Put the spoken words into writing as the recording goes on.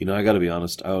I gotta be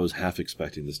honest, I was half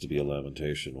expecting this to be a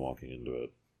lamentation walking into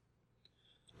it.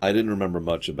 I didn't remember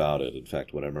much about it. In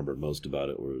fact, what I remembered most about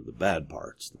it were the bad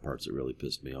parts, the parts that really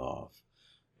pissed me off.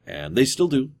 And they still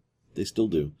do. They still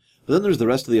do. But then there's the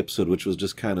rest of the episode, which was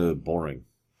just kind of boring.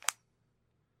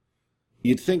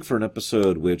 You'd think for an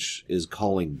episode which is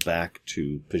calling back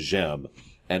to Pajem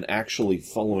and actually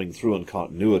following through on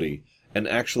continuity and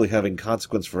actually having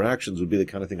consequence for actions would be the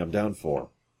kind of thing I'm down for.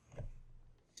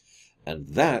 And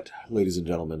that, ladies and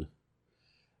gentlemen,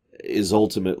 is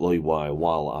ultimately why,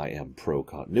 while I am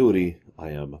pro-continuity, I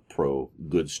am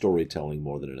pro-good storytelling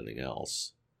more than anything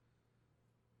else.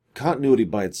 Continuity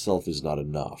by itself is not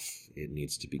enough. It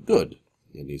needs to be good.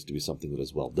 It needs to be something that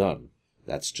is well done.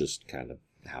 That's just kind of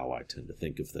how I tend to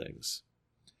think of things.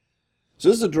 So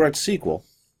this is a direct sequel.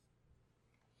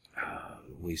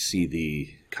 We see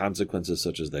the consequences,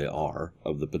 such as they are,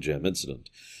 of the Pajem incident.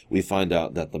 We find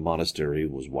out that the monastery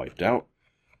was wiped out,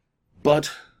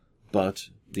 but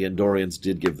the Andorians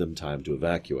did give them time to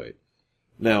evacuate.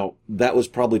 Now, that was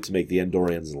probably to make the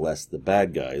Andorians less the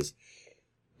bad guys,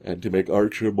 and to make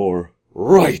Archer more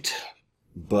right.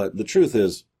 But the truth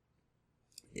is,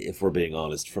 if we're being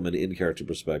honest, from an in-character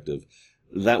perspective,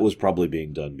 that was probably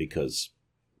being done because,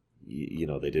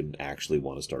 they didn't actually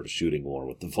want to start a shooting war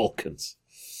with the Vulcans.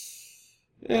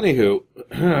 Anywho,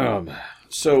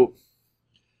 so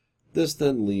this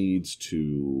then leads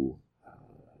to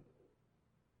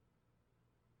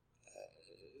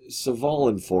Saval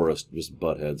and Forrest just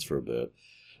butt heads for a bit,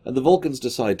 and the Vulcans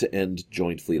decide to end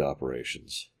joint fleet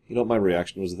operations. You know what my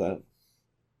reaction was to that?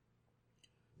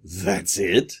 That's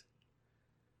it?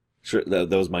 Sure, that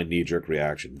was my knee-jerk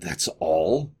reaction. That's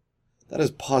all? That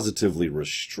is positively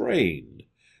restrained,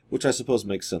 which I suppose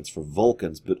makes sense for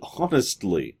Vulcans, but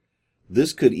honestly,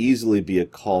 this could easily be a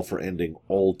call for ending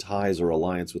all ties or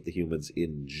alliance with the humans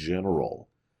in general.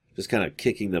 Just kind of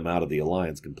kicking them out of the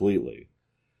alliance completely.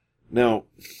 Now,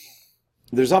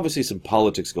 there's obviously some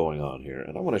politics going on here,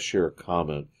 and I want to share a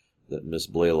comment that Miss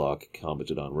Blaylock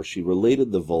commented on, where she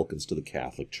related the Vulcans to the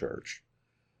Catholic Church.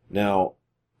 Now,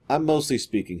 I'm mostly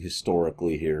speaking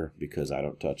historically here, because I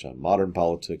don't touch on modern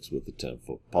politics with the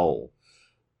 10-foot pole.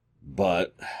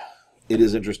 But it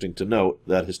is interesting to note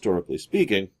that, historically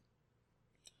speaking,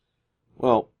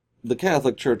 well, the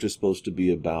Catholic Church is supposed to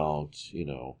be about,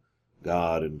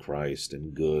 God and Christ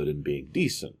and good and being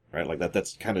decent, right? Like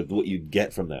that's kind of what you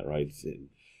get from that, right?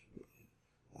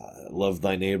 Love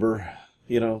thy neighbor,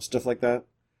 stuff like that.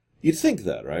 You'd think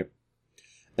that, right?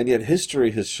 And yet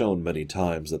history has shown many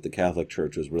times that the Catholic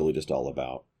Church was really just all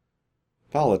about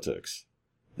politics,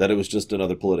 that it was just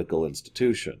another political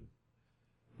institution.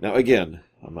 Now, again,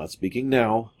 I'm not speaking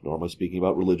now, nor am I speaking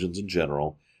about religions in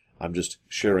general. I'm just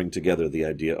sharing together the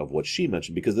idea of what she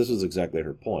mentioned, because this is exactly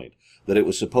her point, that it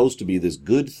was supposed to be this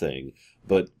good thing,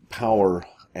 but power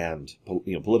and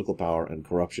political power and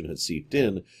corruption had seeped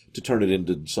in to turn it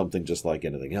into something just like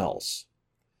anything else.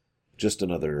 Just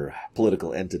another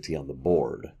political entity on the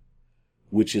board,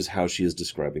 which is how she is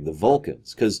describing the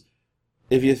Vulcans. Because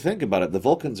if you think about it, the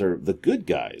Vulcans are the good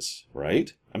guys,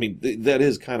 right? I mean, that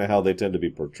is kind of how they tend to be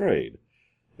portrayed.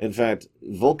 In fact,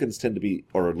 Vulcans tend to be,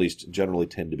 or at least generally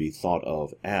tend to be thought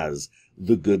of as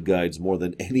the good guys more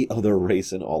than any other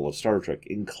race in all of Star Trek,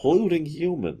 including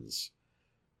humans.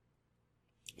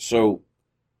 So,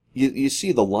 you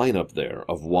see the lineup there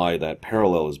of why that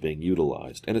parallel is being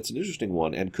utilized, and it's an interesting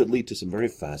one and could lead to some very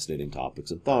fascinating topics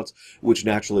and thoughts, which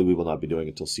naturally we will not be doing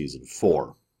until Season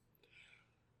 4.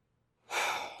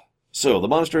 So, the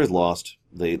monastery is lost.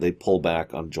 They pull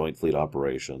back on joint fleet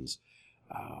operations.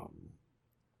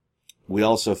 We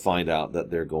also find out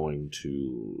that they're going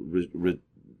to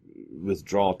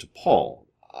withdraw to Paul.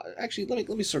 Actually,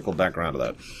 let me circle back around to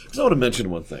that, because I want to mention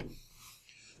one thing.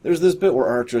 There's this bit where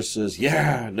Archer says,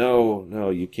 no,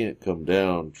 you can't come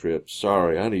down, Trip.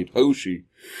 Sorry, I need Hoshi.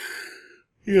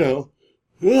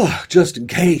 Just in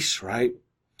case, right?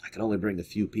 I can only bring a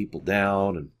few people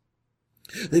down, and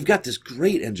they've got this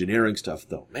great engineering stuff,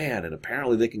 though. Man, and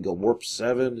apparently they can go warp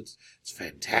 7. It's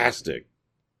fantastic.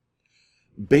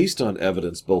 Based on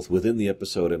evidence both within the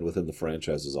episode and within the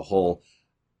franchise as a whole,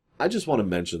 I just want to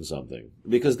mention something,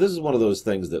 because this is one of those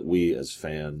things that we as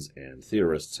fans and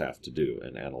theorists have to do,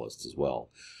 and analysts as well.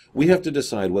 We have to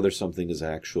decide whether something is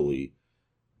actually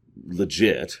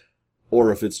legit,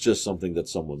 or if it's just something that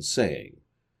someone's saying.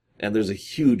 And there's a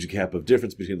huge gap of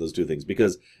difference between those two things,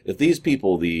 because if these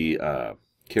people, the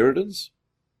Corridans,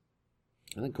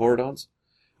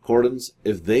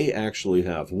 if they actually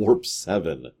have Warp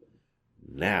 7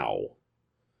 now,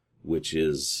 which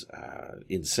is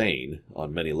insane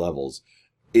on many levels,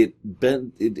 it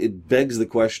begs the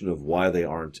question of why they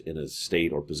aren't in a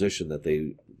state or position that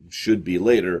they should be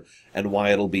later, and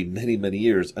why it'll be many, many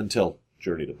years until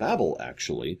Journey to Babel,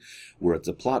 actually, where it's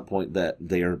a plot point that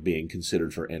they are being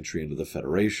considered for entry into the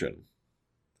Federation.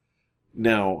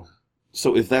 Now,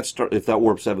 so if that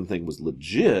Warp 7 thing was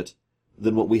legit,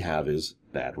 then what we have is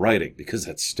bad writing, because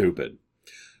that's stupid.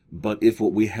 But if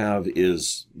what we have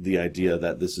is the idea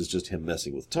that this is just him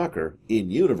messing with Tucker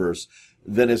in-universe,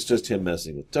 then it's just him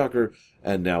messing with Tucker,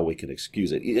 and now we can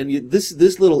excuse it. And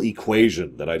this little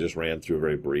equation that I just ran through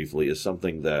very briefly is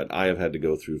something that I have had to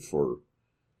go through for,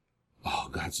 oh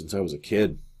God, since I was a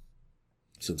kid.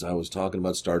 Since I was talking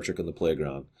about Star Trek on the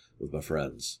playground with my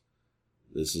friends.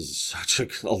 This is such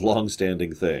a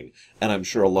long-standing thing. And I'm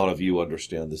sure a lot of you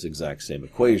understand this exact same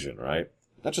equation, right?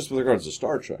 Not just with regards to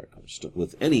Star Trek, just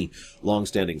with any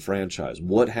long-standing franchise.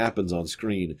 What happens on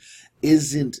screen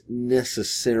isn't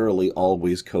necessarily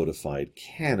always codified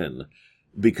canon,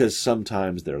 because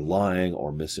sometimes they're lying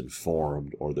or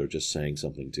misinformed, or they're just saying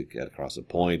something to get across a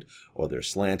point, or they're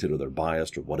slanted, or they're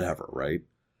biased, or whatever, right?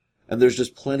 And there's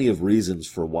just plenty of reasons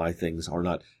for why things are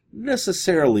not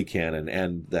necessarily canon,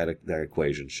 and that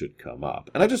equation should come up.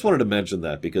 And I just wanted to mention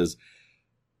that because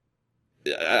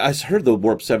I heard the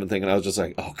Warp 7 thing, and I was just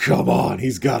like, oh, come on,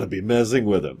 he's got to be messing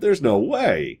with him. There's no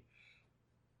way.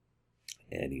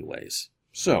 Anyways,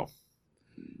 so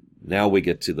now we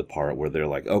get to the part where they're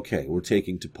like, okay, we're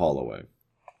taking T'Pol away.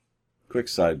 Quick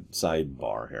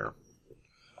sidebar here.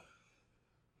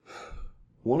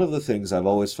 One of the things I've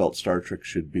always felt Star Trek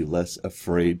should be less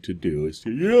afraid to do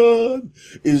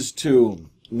is to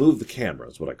move the camera,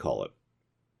 is what I call it.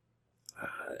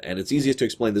 And it's easiest to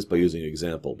explain this by using an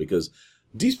example, because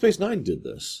Deep Space Nine did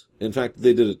this. In fact,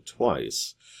 they did it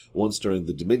twice. Once during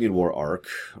the Dominion War arc,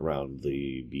 around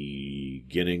the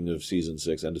beginning of Season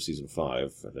 6, end of Season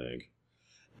 5, I think.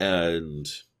 And,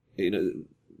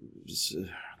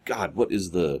 God, what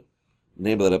is the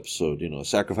name of that episode?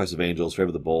 Sacrifice of Angels, Favor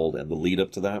of the Bold, and the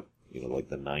lead-up to that. Like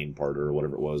the 9-parter or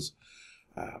whatever it was.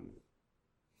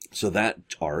 So that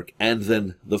arc, and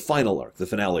then the final arc, the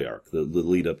finale arc, the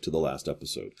lead up to the last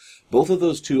episode. Both of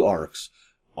those two arcs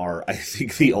are, I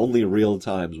think, the only real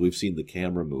times we've seen the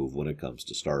camera move when it comes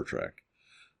to Star Trek.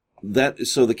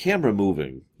 So the camera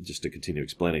moving, just to continue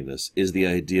explaining this, is the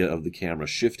idea of the camera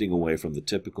shifting away from the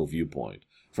typical viewpoint,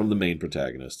 from the main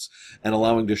protagonists, and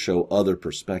allowing to show other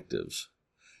perspectives.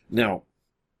 Now,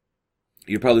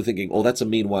 you're probably thinking, oh, that's a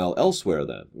Meanwhile Elsewhere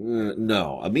then.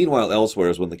 No, a Meanwhile Elsewhere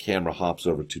is when the camera hops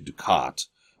over to Dukat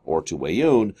or to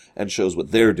Wayun and shows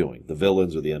what they're doing, the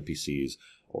villains or the NPCs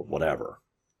or whatever.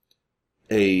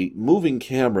 A moving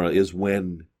camera is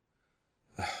when,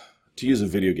 to use a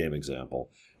video game example,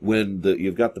 when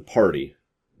you've got the party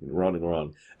running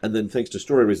around, and then thanks to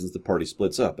story reasons, the party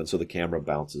splits up, and so the camera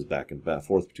bounces back and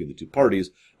forth between the two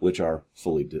parties, which are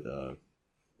fully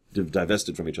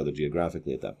divested from each other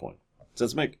geographically at that point.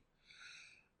 Sense make?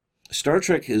 Star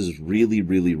Trek is really,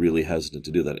 really, really hesitant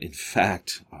to do that. In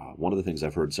fact, one of the things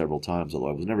I've heard several times, although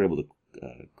I was never able to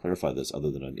clarify this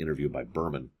other than an interview by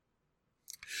Berman,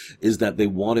 is that they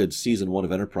wanted Season 1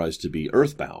 of Enterprise to be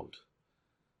Earthbound.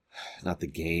 Not the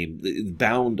game.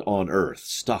 Bound on Earth.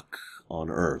 Stuck on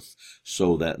Earth.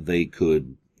 So that they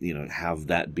could, have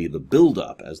that be the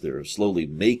build-up as they're slowly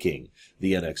making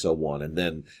the NX-01. And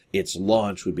then its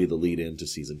launch would be the lead-in to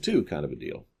Season 2 kind of a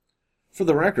deal. For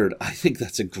the record, I think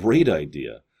that's a great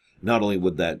idea. Not only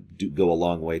would that go a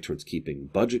long way towards keeping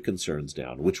budget concerns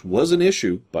down, which was an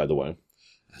issue, by the way,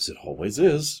 as it always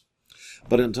is,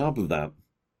 but on top of that,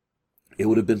 it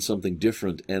would have been something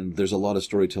different, and there's a lot of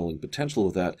storytelling potential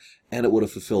with that, and it would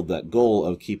have fulfilled that goal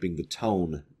of keeping the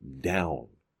tone down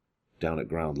at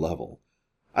ground level.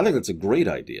 I think that's a great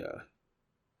idea.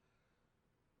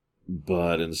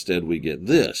 But instead we get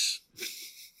this.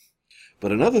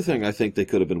 But another thing I think they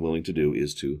could have been willing to do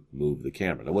is to move the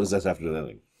camera. Now, what does that have to do with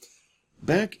anything?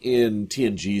 Back in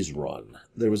TNG's run,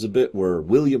 there was a bit where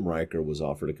William Riker was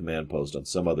offered a command post on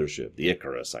some other ship, the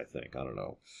Icarus, I think, I don't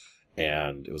know.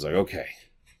 And it was like, okay,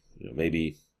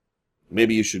 maybe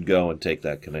you should go and take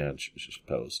that command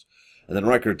post. And then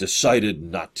Riker decided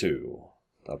not to.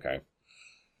 Okay.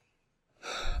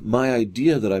 My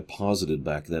idea that I posited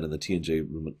back then in the TNG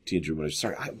ruminations,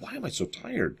 sorry, why am I so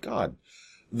tired? God.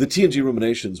 The TNG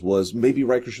ruminations was maybe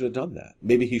Riker should have done that.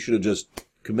 Maybe he should have just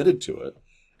committed to it.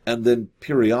 And then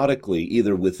periodically,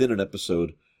 either within an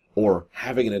episode or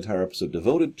having an entire episode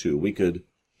devoted to, we could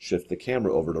shift the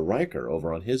camera over to Riker,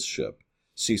 over on his ship,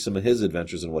 see some of his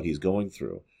adventures and what he's going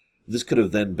through. This could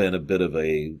have then been a bit of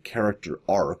a character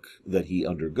arc that he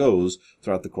undergoes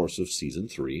throughout the course of Season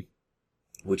 3,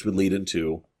 which would lead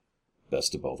into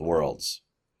Best of Both Worlds,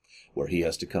 where he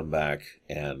has to come back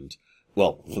and,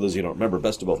 well, for those of you who don't remember,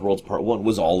 Best of Both Worlds Part 1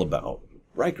 was all about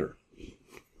Riker.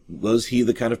 Was he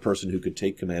the kind of person who could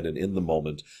take command and in the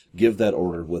moment give that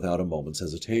order without a moment's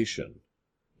hesitation?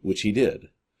 Which he did.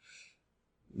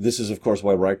 This is, of course,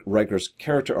 why Riker's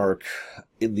character arc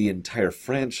in the entire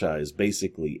franchise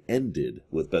basically ended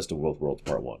with Best of Both Worlds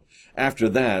Part 1. After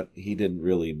that, he didn't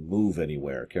really move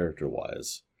anywhere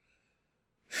character-wise.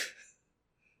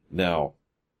 Now,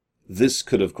 this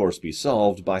could, of course, be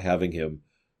solved by having him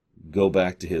go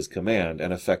back to his command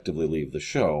and effectively leave the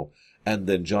show, and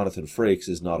then Jonathan Frakes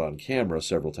is not on camera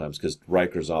several times because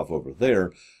Riker's off over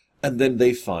there, and then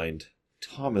they find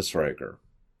Thomas Riker.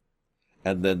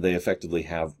 And then they effectively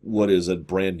have what is a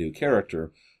brand new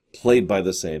character, played by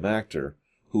the same actor,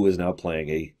 who is now playing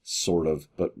a sort of,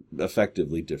 but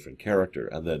effectively different character,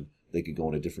 and then they could go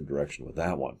in a different direction with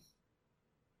that one.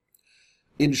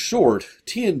 In short,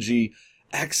 TNG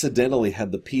accidentally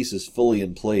had the pieces fully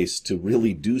in place to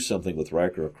really do something with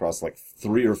Riker across like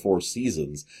 3 or 4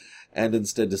 seasons, and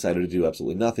instead decided to do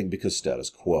absolutely nothing because status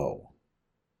quo.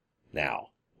 Now,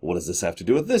 what does this have to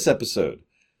do with this episode?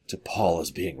 T'Pol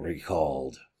is being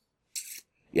recalled.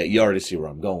 Yeah, you already see where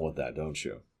I'm going with that, don't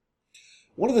you?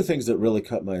 One of the things that really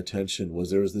caught my attention was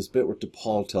there was this bit where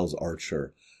T'Pol tells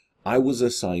Archer, I was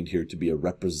assigned here to be a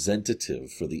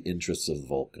representative for the interests of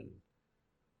Vulcan.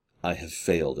 I have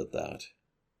failed at that.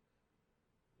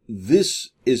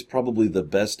 This is probably the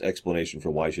best explanation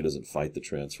for why she doesn't fight the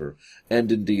transfer, and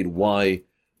indeed why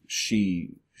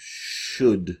she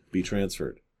should be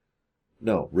transferred.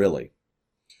 No, really.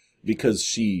 Because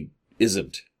she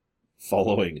isn't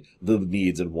following the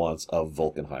needs and wants of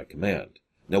Vulcan High Command.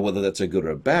 Now, whether that's a good or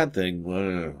a bad thing,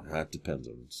 well, that depends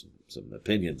on some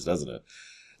opinions, doesn't it?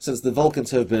 Since the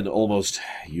Vulcans have been almost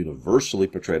universally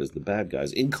portrayed as the bad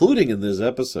guys, including in this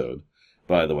episode.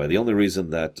 By the way, the only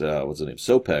reason that,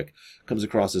 Sopek, comes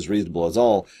across as reasonable as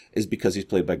all is because he's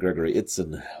played by Gregory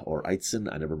Itzin, or Eitzen,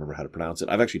 I never remember how to pronounce it.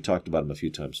 I've actually talked about him a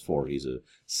few times before. He's a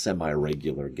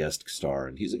semi-regular guest star,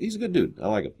 and he's a good dude. I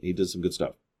like him. He does some good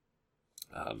stuff.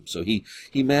 So he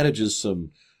manages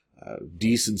some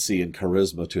decency and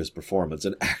charisma to his performance,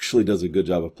 and actually does a good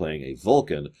job of playing a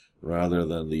Vulcan, rather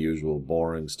than the usual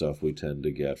boring stuff we tend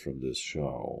to get from this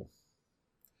show.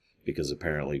 Because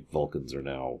apparently Vulcans are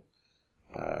now...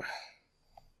 I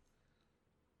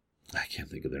can't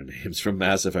think of their names from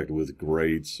Mass Effect with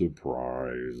great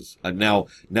surprise. Now,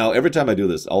 every time I do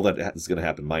this, all that is going to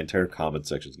happen. My entire comment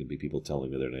section is going to be people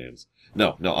telling me their names.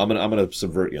 No, I'm going to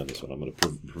subvert you on this one. I'm going to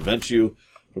prevent you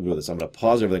from doing this. I'm going to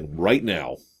pause everything right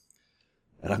now,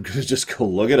 and I'm going to just go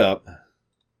look it up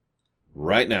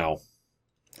right now.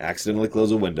 Accidentally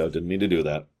close a window. Didn't mean to do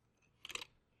that.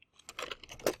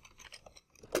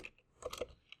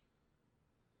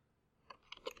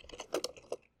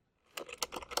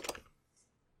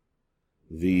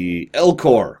 The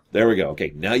Elcor. There we go.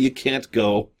 Okay, now you can't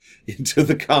go into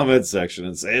the comment section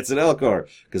and say it's an Elcor,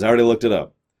 because I already looked it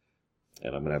up.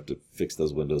 And I'm going to have to fix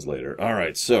those windows later. All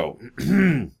right, so...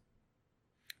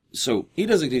 so he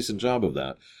does a decent job of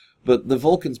that. But the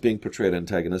Vulcans being portrayed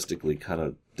antagonistically kind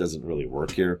of doesn't really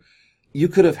work here. You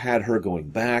could have had her going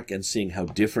back and seeing how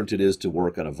different it is to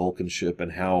work on a Vulcan ship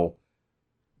and how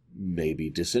maybe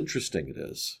disinteresting it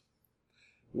is.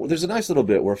 Well, there's a nice little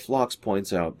bit where Phlox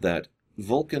points out that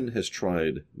Vulcan has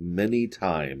tried many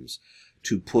times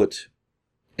to put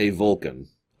a Vulcan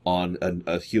on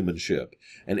a human ship,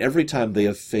 and every time they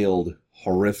have failed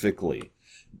horrifically.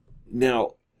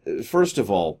 Now, first of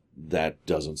all, that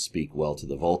doesn't speak well to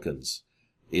the Vulcans.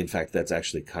 In fact, that's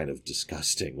actually kind of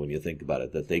disgusting when you think about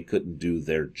it, that they couldn't do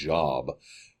their job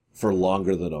for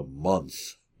longer than a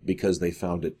month because they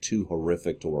found it too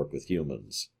horrific to work with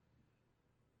humans.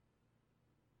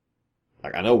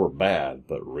 I know we're bad,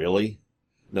 but really?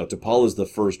 No, T'Pol is the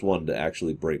first one to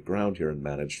actually break ground here and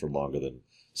manage for longer than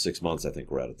 6 months, I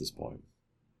think we're at this point.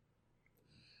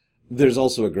 There's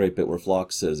also a great bit where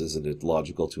Phlox says, isn't it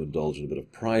logical to indulge in a bit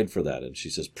of pride for that? And she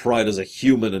says, pride is a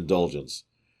human indulgence.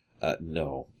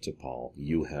 No, T'Pol,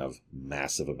 you have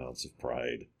massive amounts of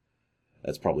pride.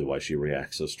 That's probably why she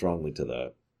reacts so strongly to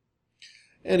that.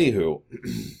 Anywho,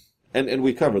 and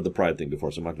we covered the pride thing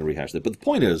before, so I'm not going to rehash that. But the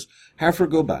point is, have her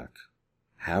go back.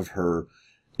 Have her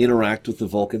interact with the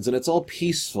Vulcans, and it's all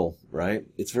peaceful, right?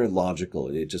 It's very logical.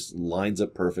 It just lines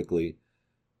up perfectly,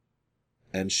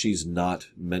 and she's not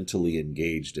mentally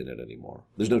engaged in it anymore.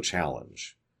 There's no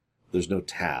challenge. There's no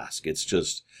task. It's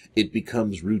just, it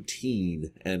becomes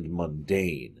routine and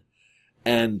mundane.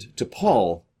 And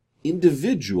T'Pol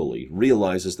individually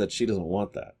realizes that she doesn't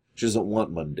want that. She doesn't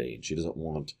want mundane. She doesn't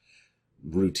want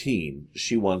routine.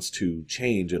 She wants to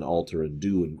change and alter and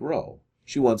do and grow.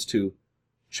 She wants to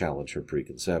challenge her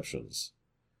preconceptions.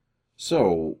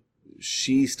 So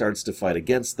she starts to fight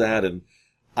against that, and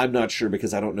I'm not sure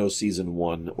because I don't know season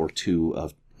 1 or 2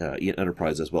 of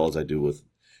Enterprise as well as I do with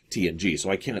TNG, so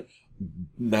I can't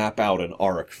map out an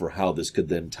arc for how this could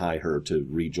then tie her to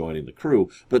rejoining the crew,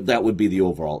 but that would be the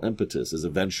overall impetus, is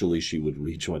eventually she would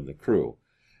rejoin the crew.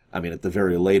 I mean, at the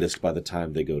very latest, by the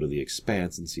time they go to the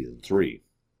Expanse in season 3.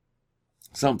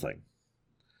 Something.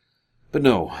 But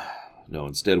no,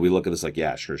 instead we look at this like,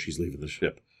 yeah, sure, she's leaving the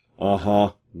ship.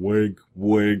 Uh-huh, wink,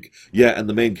 wink. Yeah, and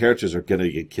the main characters are gonna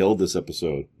get killed this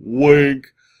episode.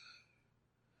 Wink!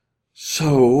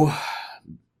 So,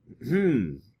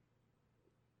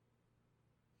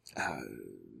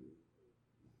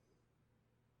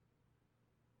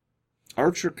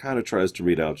 Archer kind of tries to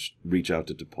reach out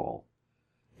to T'Pol,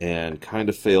 and kind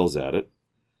of fails at it,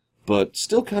 but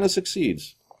still kind of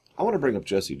succeeds. I want to bring up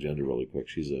Jessie Gender really quick.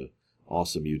 She's a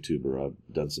awesome YouTuber.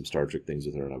 I've done some Star Trek things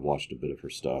with her, and I've watched a bit of her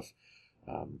stuff.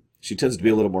 She tends to be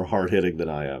a little more hard-hitting than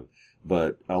I am,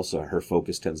 but also her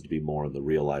focus tends to be more on the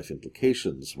real-life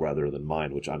implications rather than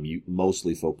mine, which I'm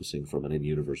mostly focusing from an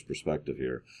in-universe perspective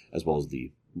here, as well as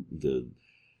the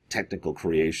technical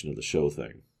creation of the show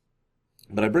thing.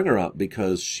 But I bring her up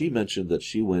because she mentioned that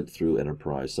she went through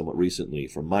Enterprise somewhat recently,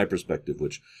 from my perspective,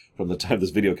 which from the time this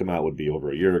video came out would be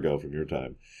over a year ago from your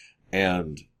time.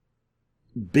 And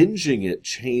binging it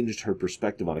changed her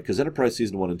perspective on it, because Enterprise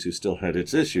Season 1 and 2 still had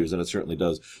its issues, and it certainly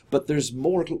does. But there's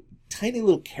more tiny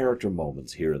little character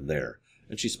moments here and there.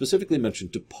 And she specifically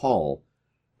mentioned T'Pol,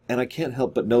 and I can't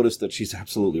help but notice that she's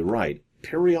absolutely right.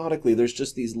 Periodically, there's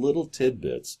just these little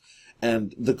tidbits.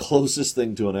 And the closest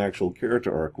thing to an actual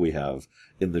character arc we have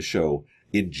in the show,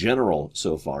 in general,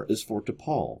 so far, is for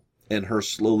T'Pol, and her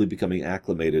slowly becoming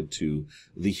acclimated to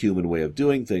the human way of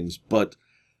doing things, but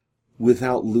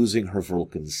without losing her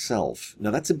Vulcan self.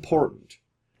 Now, that's important.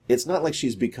 It's not like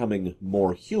she's becoming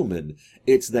more human,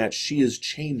 it's that she is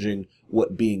changing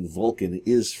what being Vulcan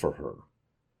is for her.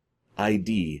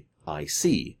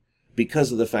 IC.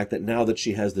 Because of the fact that now that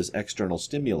she has this external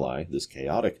stimuli, this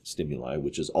chaotic stimuli,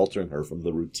 which is altering her from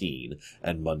the routine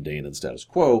and mundane and status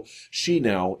quo, she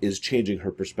now is changing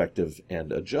her perspective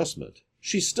and adjustment.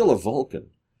 She's still a Vulcan.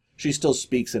 She still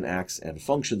speaks and acts and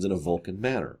functions in a Vulcan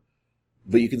manner.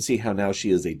 But you can see how now she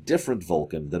is a different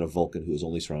Vulcan than a Vulcan who is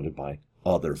only surrounded by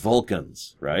other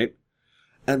Vulcans, right?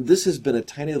 And this has been a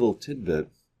tiny little tidbit.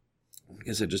 Like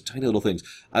I said, just tiny little things.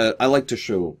 I like to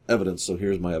show evidence, so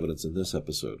here's my evidence in this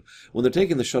episode. When they're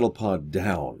taking the shuttle pod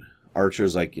down,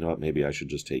 Archer's like, you know what, maybe I should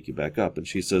just take you back up. And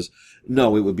she says,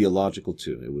 no, it would be illogical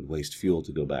to. It would waste fuel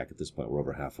to go back at this point. We're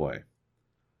over halfway.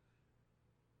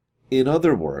 In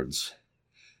other words,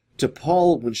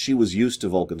 T'Pol, when she was used to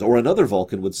Vulcans, or another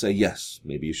Vulcan would say, yes,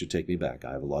 maybe you should take me back.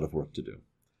 I have a lot of work to do.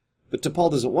 But T'Pol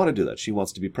doesn't want to do that. She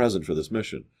wants to be present for this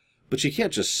mission. But she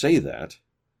can't just say that.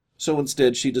 So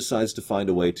instead, she decides to find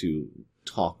a way to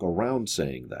talk around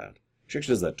saying that. She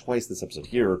actually does that twice this episode,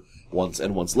 here once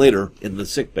and once later in the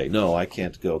sickbay. No, I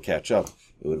can't go catch up.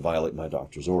 It would violate my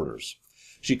doctor's orders.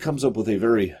 She comes up with a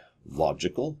very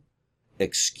logical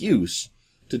excuse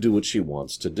to do what she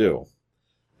wants to do.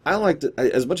 I like to,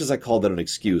 as much as I call that an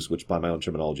excuse, which by my own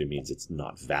terminology means it's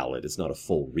not valid, it's not a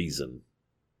full reason.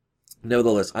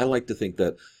 Nevertheless, I like to think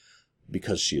that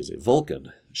because she is a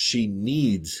Vulcan, she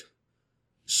needs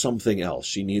something else.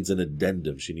 She needs an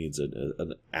addendum. She needs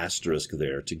an asterisk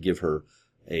there to give her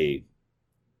a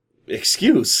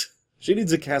excuse. She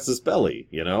needs a casus belli,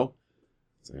 you know?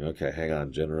 It's like, okay, hang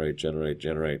on, generate.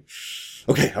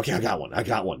 Okay, I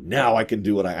got one. Now I can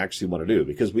do what I actually want to do,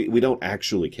 because we don't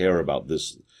actually care about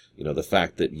this, you know, the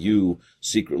fact that you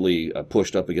secretly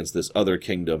pushed up against this other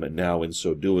kingdom, and now in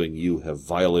so doing you have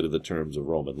violated the terms of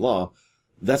Roman law.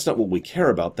 That's not what we care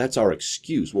about. That's our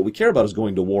excuse. What we care about is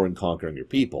going to war and conquering your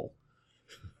people.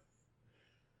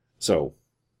 So,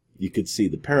 you could see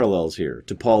the parallels here.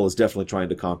 T'Pol is definitely trying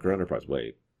to conquer Enterprise.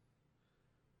 Wait.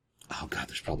 Oh, God,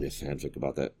 there's probably a fanfic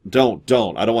about that. Don't.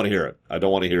 I don't want to hear it. I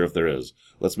don't want to hear if there is.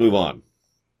 Let's move on.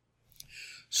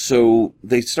 So,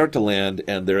 they start to land,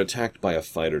 and they're attacked by a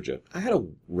fighter jet. I had a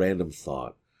random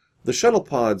thought. The shuttle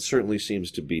pod certainly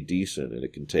seems to be decent, and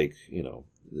it can take, you know,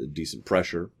 decent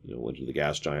pressure, you know, into the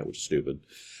gas giant, which is stupid.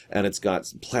 And it's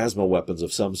got plasma weapons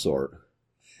of some sort.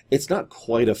 It's not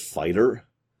quite a fighter.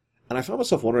 And I found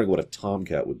myself wondering what a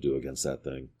Tomcat would do against that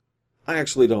thing. I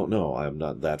actually don't know. I'm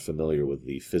not that familiar with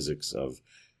the physics of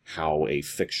how a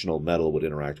fictional metal would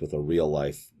interact with a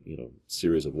real-life, you know,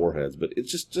 series of warheads. But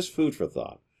it's just food for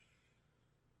thought.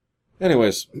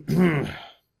 Anyways.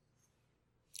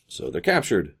 So they're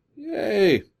captured.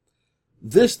 Yay!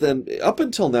 This then, up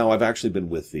until now, I've actually been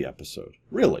with the episode.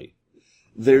 Really.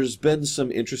 There's been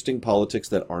some interesting politics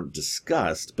that aren't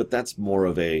discussed, but that's more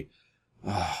of a,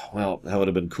 well, that would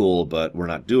have been cool, but we're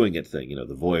not doing it thing,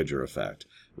 the Voyager effect,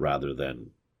 rather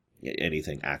than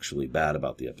anything actually bad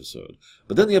about the episode.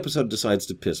 But then the episode decides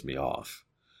to piss me off.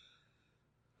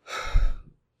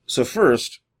 So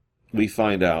first, we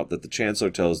find out that the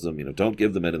Chancellor tells them, don't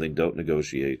give them anything, don't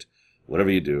negotiate, whatever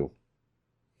you do.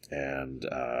 And,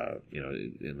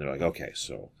 and they're like, okay,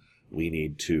 so we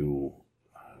need to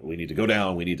go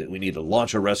down, we need to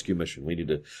launch a rescue mission, we need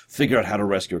to figure out how to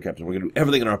rescue our captain, we're going to do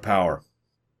everything in our power.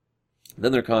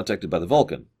 Then they're contacted by the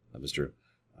Vulcan, Mr.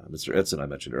 Edson I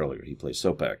mentioned earlier. He plays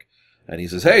Sopak. And he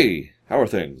says, hey, how are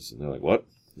things? And they're like, what?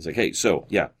 He's like, hey, so,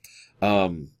 yeah,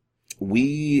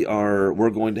 we're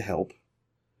going to help.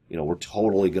 We're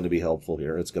totally going to be helpful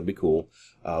here. It's going to be cool.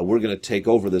 We're going to take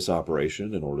over this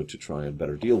operation in order to try and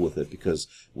better deal with it because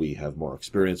we have more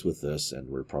experience with this and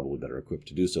we're probably better equipped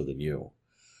to do so than you.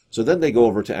 So then they go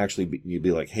over to actually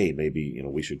be like, hey, maybe,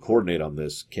 we should coordinate on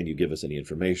this. Can you give us any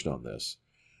information on this?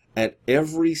 At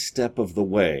every step of the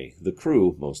way, the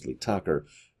crew, mostly Tucker,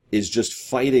 is just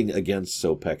fighting against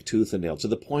Sopak tooth and nail to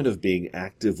the point of being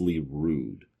actively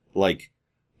rude. Like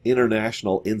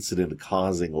international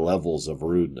incident-causing levels of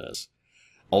rudeness.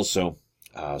 Also,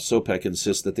 Sopak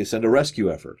insists that they send a rescue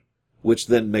effort, which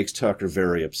then makes Tucker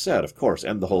very upset, of course,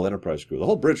 and the whole Enterprise crew. The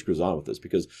whole bridge crew's on with this,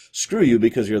 because screw you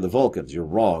because you're the Vulcans. You're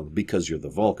wrong because you're the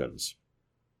Vulcans.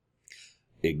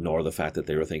 Ignore the fact that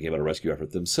they were thinking about a rescue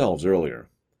effort themselves earlier.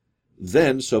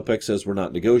 Then Sopak says we're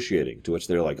not negotiating, to which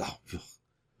they're like, oh,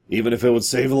 even if it would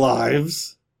save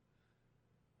lives?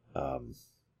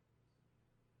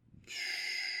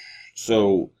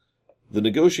 So, the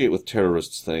negotiate with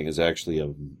terrorists thing is actually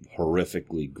a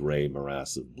horrifically gray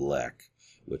morass of black,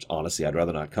 which honestly I'd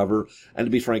rather not cover, and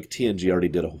to be frank, TNG already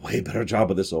did a way better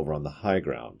job of this over on the high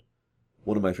ground.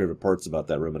 One of my favorite parts about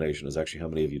that rumination is actually how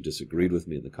many of you disagreed with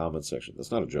me in the comments section.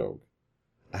 That's not a joke.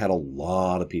 I had a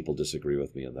lot of people disagree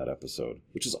with me in that episode,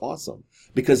 which is awesome,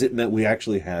 because it meant we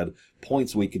actually had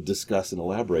points we could discuss and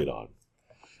elaborate on.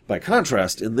 By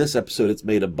contrast, in this episode, it's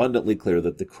made abundantly clear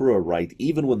that the crew are right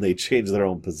even when they change their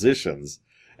own positions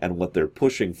and what they're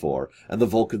pushing for, and the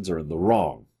Vulcans are in the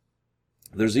wrong.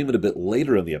 There's even a bit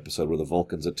later in the episode where the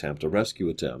Vulcans attempt a rescue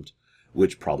attempt,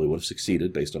 which probably would have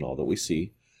succeeded based on all that we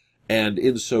see, and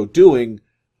in so doing,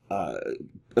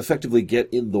 effectively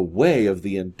get in the way of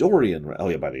the Andorian...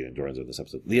 by the Andorians in this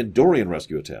episode. The Andorian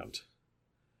rescue attempt.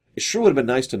 It sure would have been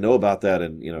nice to know about that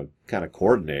and, kind of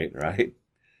coordinate, right?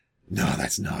 No,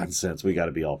 that's nonsense. We got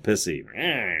to be all pissy.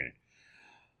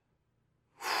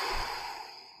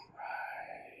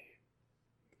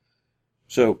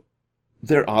 So,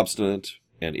 they're obstinate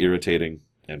and irritating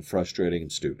and frustrating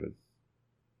and stupid.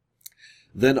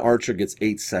 Then Archer gets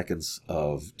 8 seconds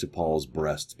of T'Pol's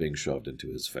breasts being shoved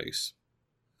into his face.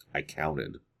 I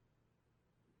counted.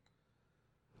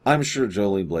 I'm sure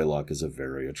Jolene Blalock is a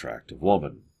very attractive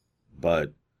woman,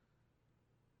 but...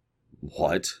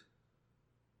 what?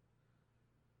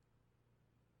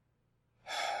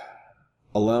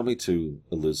 Allow me to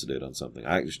elucidate on something.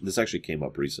 This actually came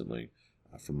up recently,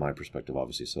 from my perspective,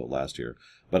 obviously, so last year,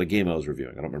 but a game I was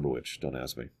reviewing. I don't remember which. Don't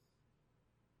ask me.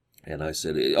 And I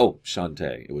said,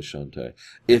 Shantae. It was Shantae.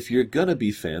 If you're going to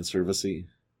be fan servicey,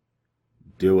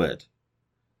 do it.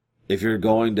 If you're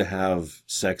going to have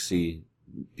sexy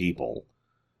people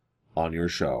on your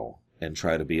show and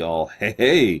try to be all,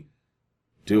 hey,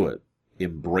 do it.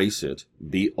 Embrace it.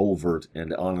 Be overt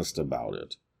and honest about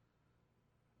it.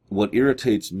 What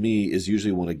irritates me is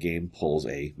usually when a game pulls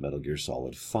a Metal Gear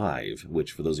Solid 5,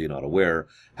 which, for those of you not aware,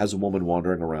 has a woman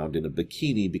wandering around in a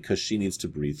bikini because she needs to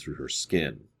breathe through her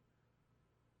skin.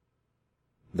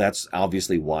 That's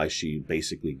obviously why she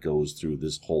basically goes through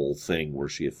this whole thing where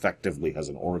she effectively has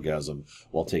an orgasm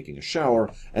while taking a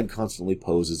shower and constantly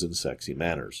poses in sexy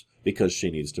manners because she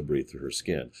needs to breathe through her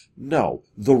skin. No,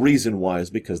 the reason why is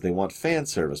because they want fan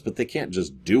service, but they can't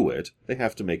just do it. They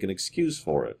have to make an excuse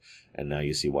for it. And now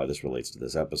you see why this relates to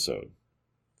this episode.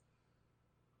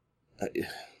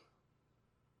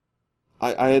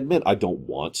 I admit I don't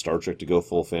want Star Trek to go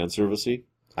full fan servicey.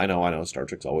 I know, Star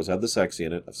Trek's always had the sexy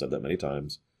in it. I've said that many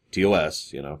times.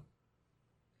 TOS,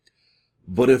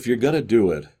 But if you're going to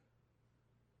do it,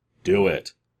 do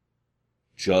it.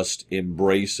 Just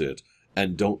embrace it.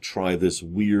 And don't try this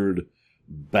weird,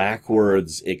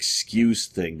 backwards excuse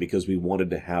thing because we wanted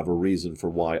to have a reason for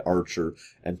why Archer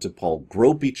and T'Pol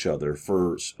grope each other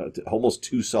for almost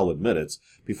 2 solid minutes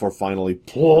before finally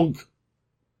plonk.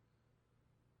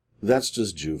 That's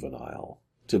just juvenile,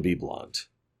 to be blunt.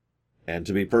 And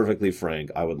to be perfectly frank,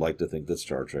 I would like to think that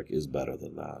Star Trek is better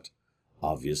than that.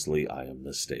 Obviously, I am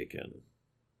mistaken.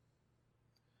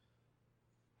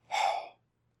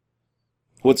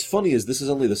 What's funny is this is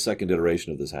only the second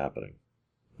iteration of this happening.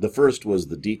 The first was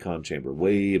the decon chamber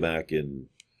way back in,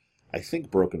 I think,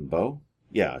 Broken Bow.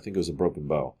 Yeah, I think it was a Broken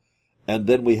Bow. And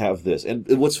then we have this. And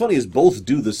what's funny is both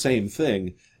do the same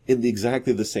thing in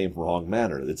exactly the same wrong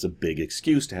manner. It's a big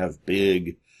excuse to have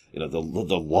big, the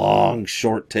long,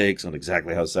 short takes on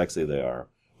exactly how sexy they are,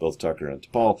 both Tucker and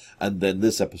T'Pol. And then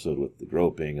this episode with the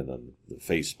groping and then the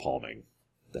face palming.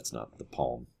 That's not the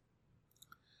palm.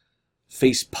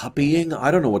 Face puppying?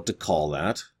 I don't know what to call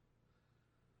that.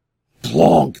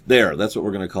 Plonk! There, that's what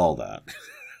we're going to call that.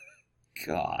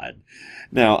 God.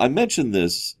 Now, I mentioned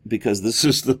this because this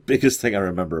is the biggest thing I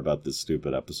remember about this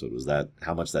stupid episode, was that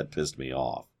how much that pissed me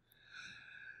off.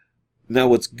 Now,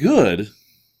 what's good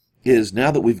is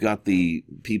now that we've got the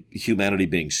humanity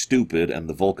being stupid and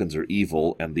the Vulcans are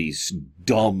evil and the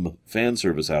dumb fan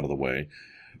service out of the way,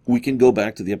 we can go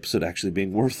back to the episode actually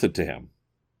being worth a damn.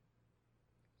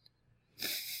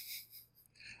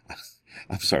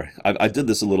 I'm sorry. I did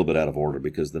this a little bit out of order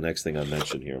because the next thing I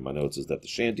mentioned here in my notes is that the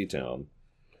shantytown,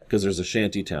 because there's a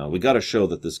shantytown, we got to show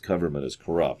that this government is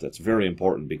corrupt. That's very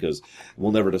important because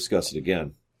we'll never discuss it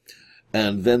again.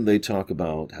 And then they talk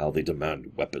about how they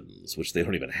demand weapons, which they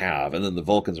don't even have. And then the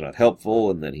Vulcans are not helpful,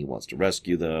 and then he wants to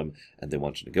rescue them, and they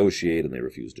want to negotiate, and they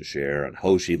refuse to share. And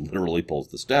Hoshi literally pulls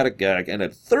the static gag, and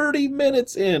at 30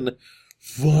 minutes in,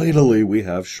 finally we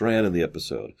have Shran in the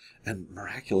episode. And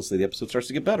miraculously, the episode starts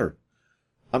to get better.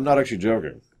 I'm not actually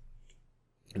joking.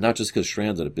 Not just because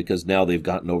Shran's in it, because now they've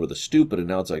gotten over the stupid, and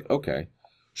now it's like, okay,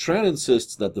 Shran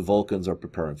insists that the Vulcans are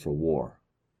preparing for war.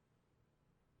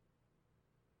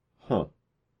 Huh.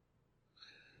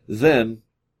 Then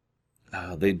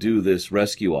they do this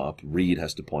rescue op. Reed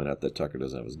has to point out that Tucker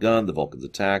doesn't have his gun. The Vulcans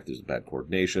attack. There's bad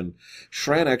coordination.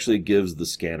 Shran actually gives the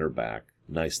scanner back.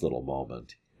 Nice little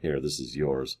moment. Here, this is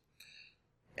yours.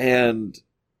 And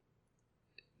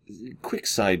quick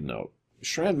side note.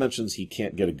 Shran mentions he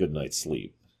can't get a good night's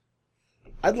sleep.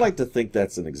 I'd like to think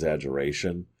that's an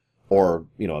exaggeration or,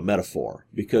 a metaphor,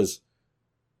 because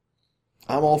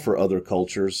I'm all for other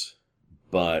cultures,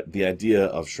 but the idea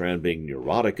of Shran being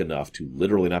neurotic enough to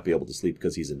literally not be able to sleep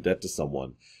because he's in debt to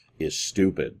someone is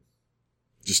stupid.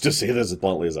 Just to say this as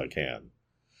bluntly as I can.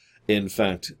 In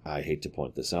fact, I hate to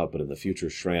point this out, but in the future,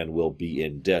 Shran will be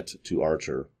in debt to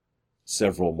Archer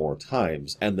several more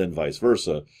times, and then vice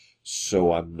versa.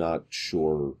 So I'm not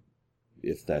sure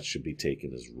if that should be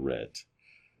taken as read.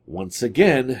 Once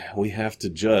again, we have to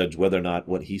judge whether or not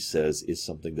what he says is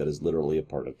something that is literally a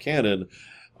part of canon,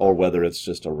 or whether it's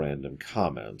just a random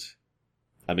comment.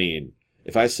 I mean,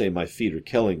 if I say my feet are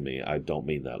killing me, I don't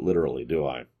mean that literally, do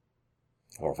I?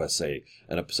 Or if I say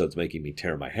an episode's making me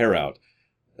tear my hair out,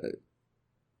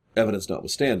 evidence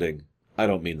notwithstanding, I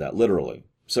don't mean that literally.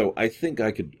 So I think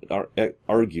I could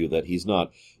argue that he's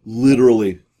not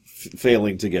literally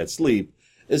failing to get sleep.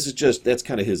 This is just, that's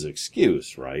kind of his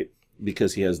excuse, right?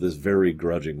 Because he has this very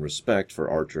grudging respect for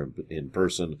Archer in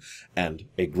person and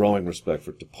a growing respect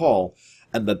for T'Pol,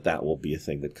 and that will be a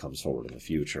thing that comes forward in the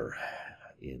future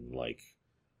in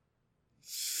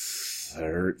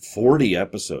 40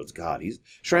 episodes. God,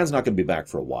 Shran's not going to be back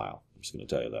for a while. I'm just going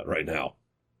to tell you that right now.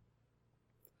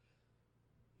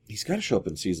 He's got to show up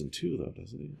in season 2, though,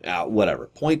 doesn't he? Whatever.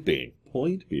 Point being.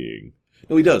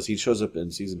 No, he does. He shows up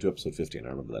in season 2, episode 15. I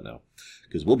remember that now.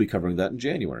 Because we'll be covering that in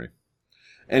January.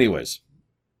 Anyways,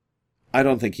 I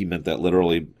don't think he meant that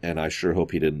literally, and I sure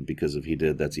hope he didn't, because if he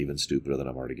did, that's even stupider than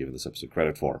I'm already giving this episode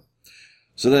credit for.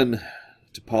 So then,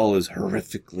 T'Pol is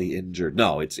horrifically injured.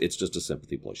 No, it's just a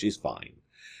sympathy play. She's fine.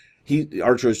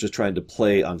 Archer is just trying to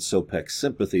play on Sopek's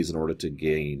sympathies in order to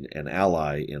gain an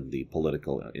ally in the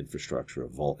political infrastructure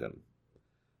of Vulcan.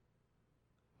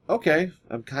 Okay,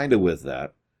 I'm kind of with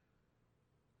that.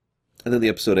 And then the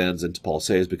episode ends and T'Pol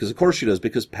saves, because of course she does,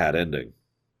 because bad ending.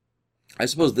 I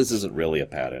suppose this isn't really a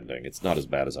bad ending. It's not as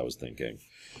bad as I was thinking.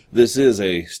 This is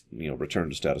a, return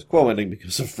to status quo ending,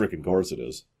 because of freaking course it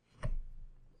is.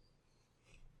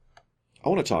 I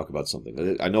want to talk about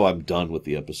something. I know I'm done with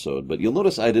the episode, but you'll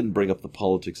notice I didn't bring up the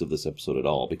politics of this episode at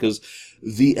all, because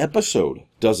the episode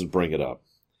doesn't bring it up.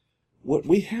 What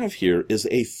we have here is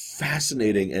a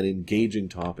fascinating and engaging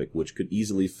topic which could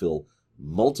easily fill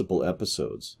multiple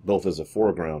episodes, both as a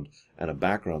foreground and a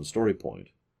background story point.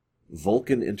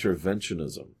 Vulcan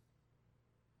interventionism.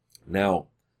 Now,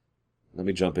 let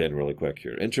me jump in really quick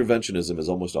here. Interventionism is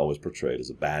almost always portrayed as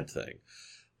a bad thing.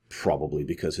 Probably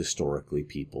because historically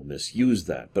people misuse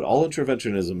that. But all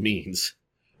interventionism means,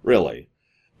 really,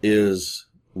 is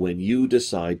when you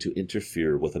decide to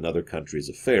interfere with another country's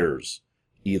affairs,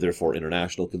 either for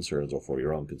international concerns or for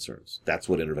your own concerns. That's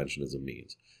what interventionism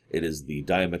means. It is the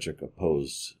diametric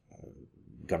opposed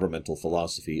governmental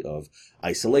philosophy of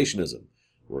isolationism,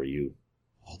 where you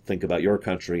think about your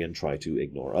country and try to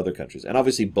ignore other countries. And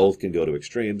obviously both can go to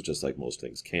extremes, just like most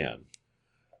things can.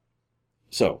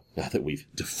 So, now that we've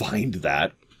defined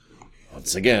that,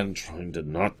 once again, trying to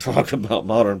not talk about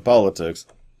modern politics,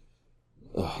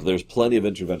 there's plenty of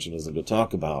interventionism to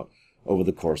talk about over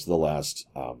the course of the last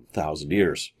 1,000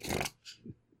 years.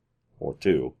 Or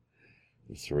 2,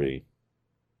 or 3.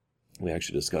 We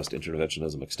actually discussed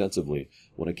interventionism extensively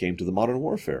when it came to the modern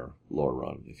warfare lore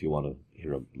run, if you want to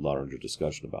hear a larger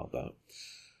discussion about that.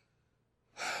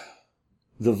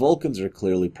 The Vulcans are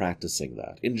clearly practicing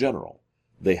that, in general.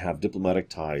 They have diplomatic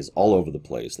ties all over the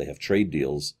place. They have trade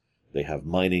deals. They have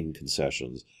mining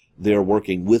concessions. They are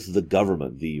working with the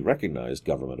government, the recognized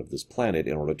government of this planet,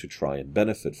 in order to try and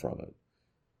benefit from it.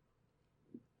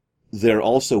 They're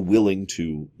also willing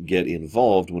to get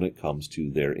involved when it comes to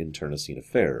their internecine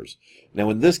affairs. Now,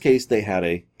 in this case, they had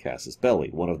a casus belli.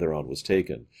 One of their own was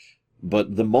taken.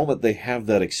 But the moment they have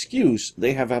that excuse,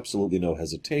 they have absolutely no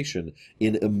hesitation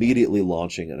in immediately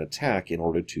launching an attack in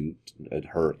order to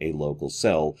hurt a local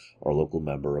cell or local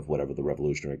member of whatever the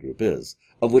revolutionary group is,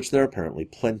 of which there are apparently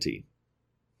plenty.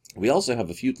 We also have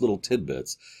a few little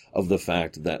tidbits of the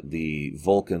fact that the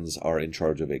Vulcans are in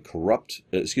charge of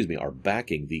are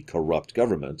backing the corrupt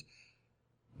government,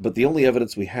 but the only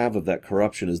evidence we have of that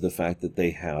corruption is the fact that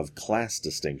they have class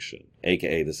distinction,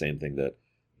 aka the same thing that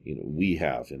we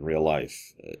have in real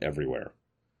life everywhere.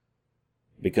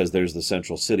 Because there's the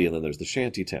central city and then there's the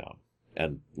shanty town.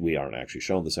 And we aren't actually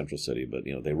shown the central city, but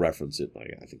they reference it,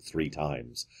 I think 3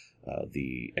 times,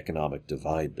 the economic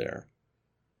divide there.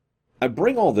 I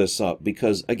bring all this up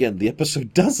because, again, the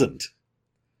episode doesn't,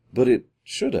 but it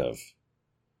should have.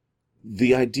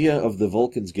 The idea of the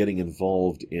Vulcans getting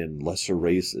involved in lesser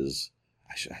races,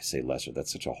 I say lesser,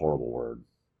 that's such a horrible word.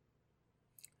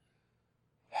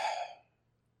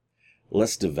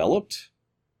 Less developed,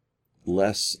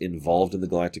 less involved in the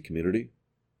galactic community.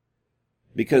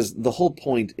 Because the whole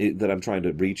point that I'm trying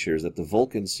to reach here is that the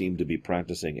Vulcans seem to be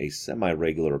practicing a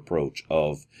semi-regular approach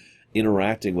of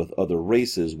interacting with other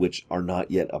races which are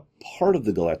not yet a part of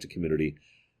the galactic community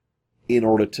in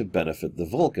order to benefit the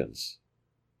Vulcans.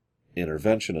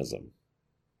 Interventionism.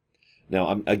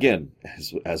 Now, again,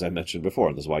 as I mentioned before,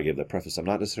 and this is why I gave that preface, I'm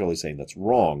not necessarily saying that's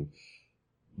wrong,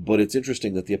 but it's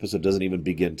interesting that the episode doesn't even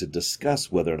begin to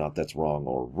discuss whether or not that's wrong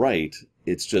or right.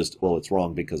 It's just, well, it's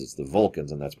wrong because it's the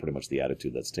Vulcans, and that's pretty much the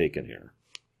attitude that's taken here.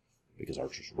 Because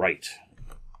Archer's right.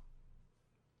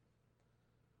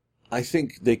 I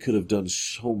think they could have done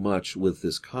so much with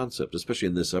this concept, especially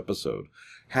in this episode.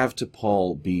 Have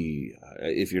T'Pol be,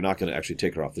 if you're not going to actually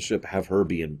take her off the ship, have her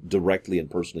be directly and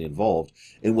personally involved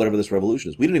in whatever this revolution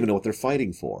is. We don't even know what they're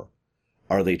fighting for.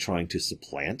 Are they trying to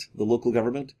supplant the local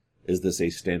government? Is this a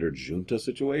standard junta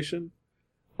situation?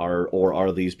 Or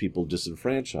are these people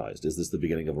disenfranchised? Is this the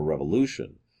beginning of a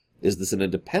revolution? Is this an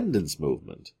independence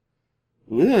movement?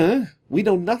 We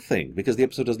know nothing, because the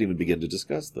episode doesn't even begin to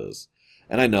discuss this.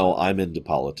 And I know I'm into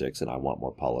politics, and I want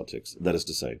more politics. That is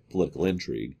to say, political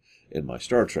intrigue in my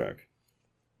Star Trek,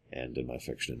 and in my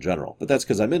fiction in general. But that's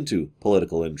because I'm into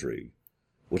political intrigue,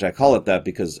 which I call it that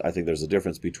because I think there's a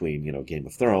difference between, Game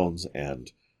of Thrones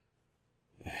and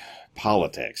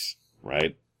politics,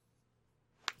 right?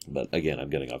 But again, I'm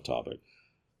getting off topic.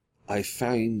 I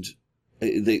find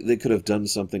they could have done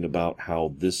something about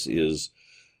how this is...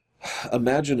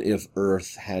 Imagine if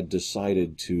Earth had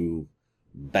decided to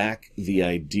back the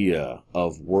idea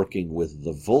of working with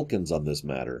the Vulcans on this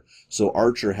matter, so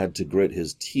Archer had to grit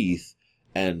his teeth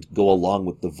and go along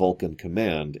with the Vulcan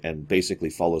command and basically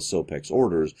follow Sopek's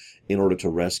orders in order to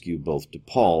rescue both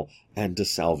T'Pol and to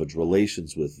salvage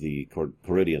relations with the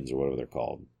Coridians, or whatever they're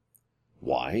called.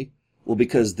 Why? Well,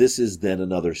 because this is then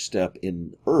another step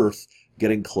in Earth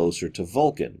getting closer to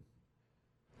Vulcan.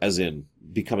 As in,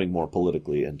 becoming more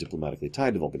politically and diplomatically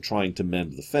tied to Vulcan, trying to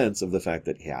mend the fence of the fact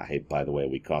that, hey, by the way,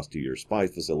 we cost you your spy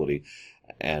facility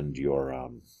and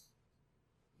your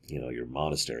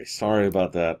monastery. Sorry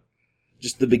about that.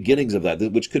 Just the beginnings of that,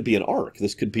 which could be an arc.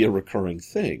 This could be a recurring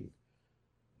thing.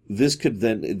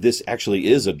 This actually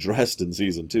is addressed in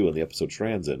Season 2 in the episode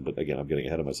Transin, but again, I'm getting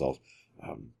ahead of myself.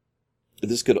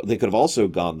 They could have also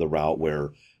gone the route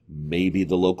where maybe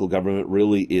the local government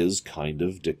really is kind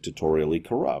of dictatorially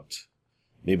corrupt.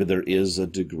 Maybe there is a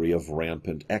degree of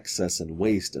rampant excess and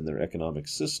waste in their economic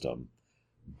system.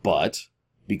 But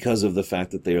because of the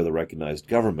fact that they are the recognized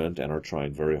government and are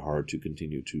trying very hard to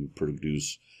continue to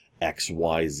produce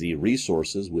XYZ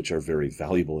resources, which are very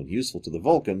valuable and useful to the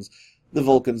Vulcans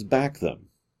back them.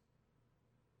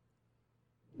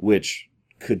 Which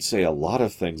could say a lot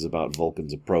of things about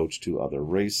Vulcan's approach to other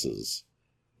races.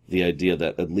 The idea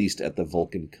that, at least at the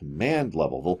Vulcan command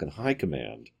level, Vulcan High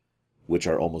Command, which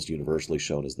are almost universally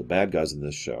shown as the bad guys in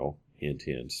this show. Hint,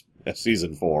 hint.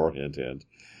 Season 4, hint, hint.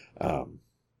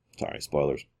 Sorry,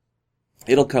 spoilers.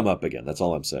 It'll come up again. That's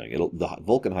all I'm saying. The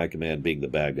Vulcan High Command being the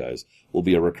bad guys will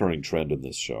be a recurring trend in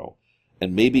this show.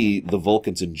 And maybe the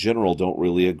Vulcans in general don't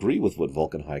really agree with what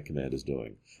Vulcan High Command is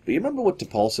doing. But you remember what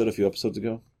T'Pol said a few episodes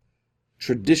ago?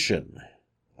 Tradition.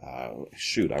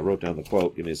 Shoot, I wrote down the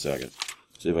quote. Give me a second.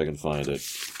 See if I can find it.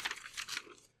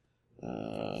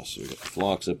 So we got the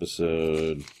Phlox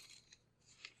episode.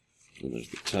 Then there's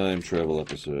the time travel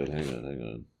episode. Hang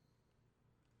on.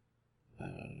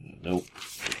 Nope.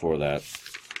 Before that.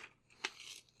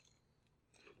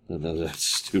 And then that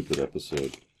stupid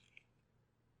episode.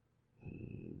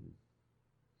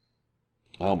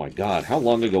 Oh my God, how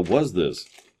long ago was this?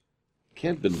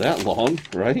 Can't have been that long,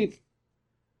 right?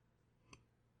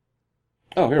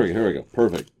 Oh, here we go.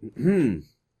 Perfect.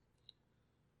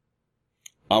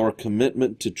 Our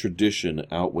commitment to tradition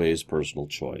outweighs personal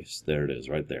choice. There it is,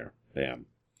 right there. Bam.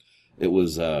 It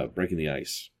was Breaking the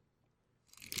Ice,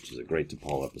 which is a great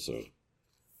T'Pol episode.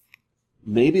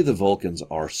 Maybe the Vulcans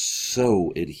are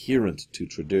so adherent to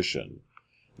tradition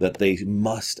that they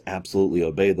must absolutely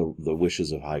obey the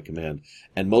wishes of High Command,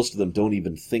 and most of them don't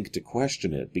even think to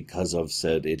question it because of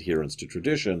said adherence to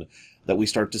tradition, that we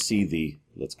start to see the,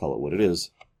 let's call it what it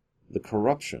is, the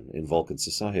corruption in Vulcan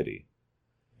society.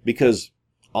 Because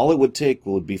all it would take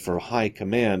would be for High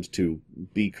Command to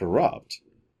be corrupt,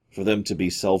 for them to be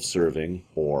self-serving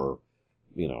or,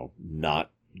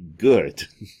 not good.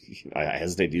 I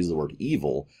hesitate to use the word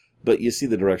evil, but you see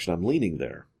the direction I'm leaning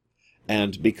there.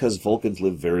 And because Vulcans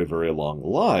live very, very long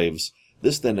lives,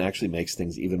 this then actually makes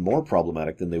things even more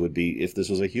problematic than they would be if this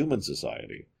was a human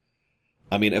society.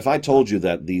 I mean, if I told you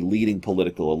that the leading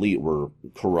political elite were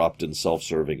corrupt and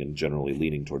self-serving and generally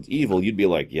leaning towards evil, you'd be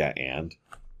like, yeah, and?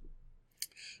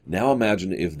 Now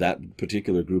imagine if that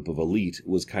particular group of elite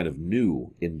was kind of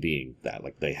new in being that,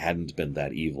 like they hadn't been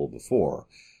that evil before.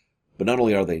 But not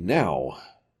only are they now,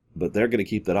 but they're going to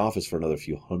keep that office for another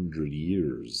few hundred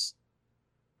years.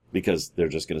 Because they're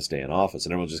just going to stay in office,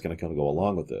 and everyone's just going to kind of go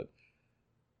along with it.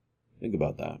 Think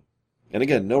about that. And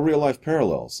again, no real-life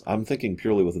parallels. I'm thinking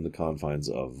purely within the confines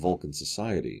of Vulcan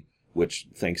society, which,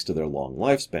 thanks to their long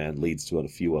lifespan, leads to a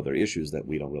few other issues that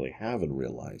we don't really have in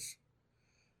real life.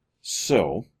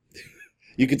 So,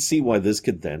 you could see why this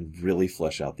could then really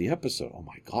flesh out the episode. Oh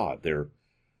my God,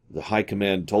 the High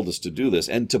Command told us to do this.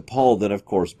 And T'Pol then, of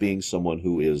course, being someone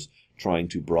who is trying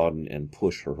to broaden and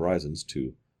push her horizons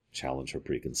to challenge her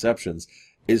preconceptions,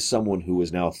 is someone who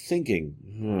is now thinking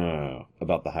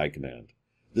about the High Command.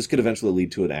 This could eventually lead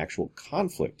to an actual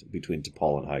conflict between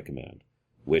T'Pol and High Command,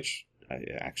 which,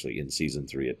 actually, in Season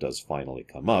 3 it does finally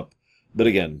come up. But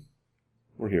again,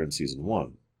 we're here in Season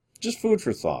 1. Just food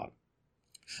for thought.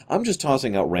 I'm just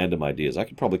tossing out random ideas. I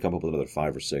could probably come up with another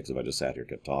 5 or 6 if I just sat here and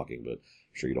kept talking, but I'm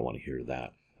sure you don't want to hear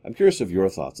that. I'm curious of your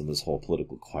thoughts on this whole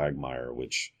political quagmire,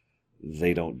 which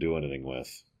they don't do anything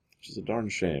with. Which is a darn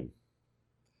shame.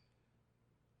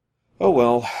 Oh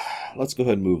well, let's go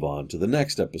ahead and move on to the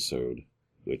next episode,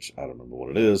 which I don't remember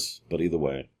what it is, but either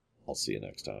way, I'll see you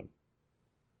next time.